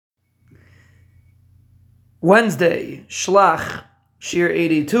Wednesday, Shlach, Shiur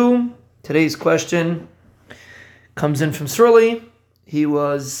 82. Today's question comes in from Sruli. He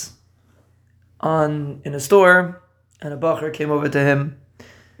was in a store, and a bacher came over to him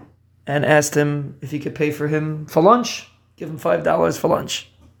and asked him if he could pay for him for lunch, give him $5 for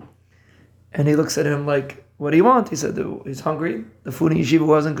lunch. And he looks at him like, what do you want? He said he's hungry. The food in yeshiva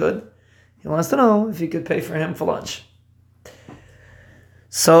wasn't good. He wants to know if he could pay for him for lunch.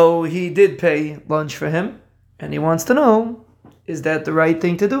 So he did pay lunch for him, and he wants to know, is that the right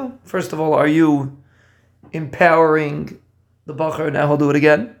thing to do? First of all, are you empowering the bacher? Now he'll do it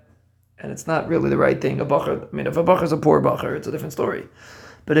again. And it's not really the right thing. If a bacher's a poor bacher, it's a different story.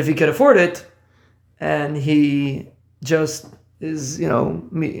 But if he could afford it, and he just is,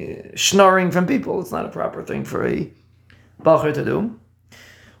 schnorring from people, it's not a proper thing for a bacher to do.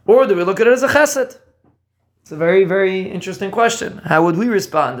 Or do we look at it as a chesed? It's a very, very interesting question. How would we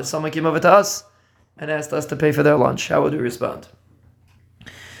respond if someone came over to us and asked us to pay for their lunch? How would we respond?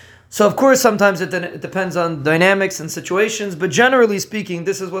 So, of course, sometimes it depends on dynamics and situations, but generally speaking,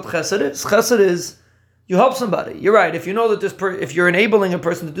 this is what chesed is. Chesed is you help somebody. You're right. If you know that if you're enabling a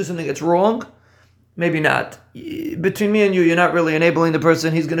person to do something that's wrong, maybe not. Between me and you, you're not really enabling the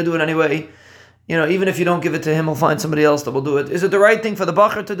person. He's going to do it anyway. Even if you don't give it to him, he'll find somebody else that will do it. Is it the right thing for the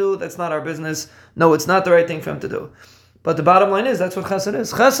bacher to do? That's not our business. No, it's not the right thing for him to do. But the bottom line is, that's what chesed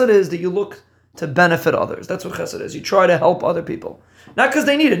is. Chesed is that you look to benefit others. That's what chesed is. You try to help other people. Not because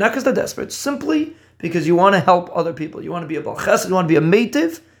they need it, not because they're desperate. Simply because you want to help other people. You want to be a bal chesed, you want to be a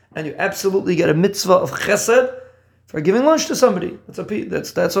meitiv, and you absolutely get a mitzvah of chesed for giving lunch to somebody. That's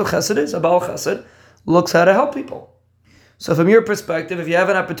what chesed is. A bal chesed looks how to help people. So from your perspective, if you have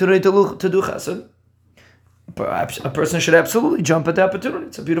an opportunity to do chesed, perhaps a person should absolutely jump at the opportunity.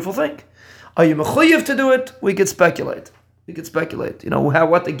 It's a beautiful thing. Are you mechuyev to do it? We could speculate.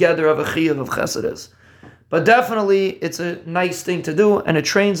 What the gather of a chiyuv of chesed is. But definitely, it's a nice thing to do, and it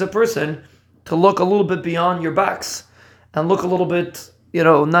trains a person to look a little bit beyond your box and look a little bit,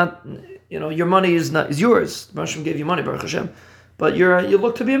 your money is yours. Hashem gave you money, Baruch Hashem, but you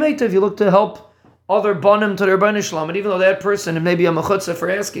look to be a meitiv. You look to help other banim to their Rebbeinu Shalom, and even though that person, and maybe I'm a chutzah for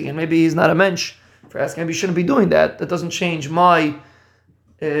asking, and maybe he's not a mensch for asking, maybe he shouldn't be doing that. That doesn't change my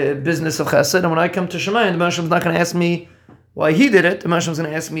business of chesed. And when I come to Shemayim, the Hashem is not going to ask me why he did it. The Hashem is going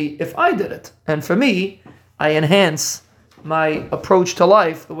to ask me if I did it. And for me, I enhance my approach to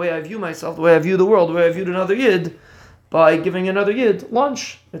life, the way I view myself, the way I view the world, the way I viewed another yid, by giving another yid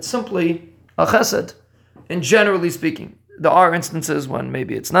lunch. It's simply a chesed. And generally speaking, there are instances when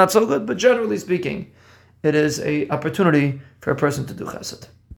maybe it's not so good, but generally speaking, it is an opportunity for a person to do chesed.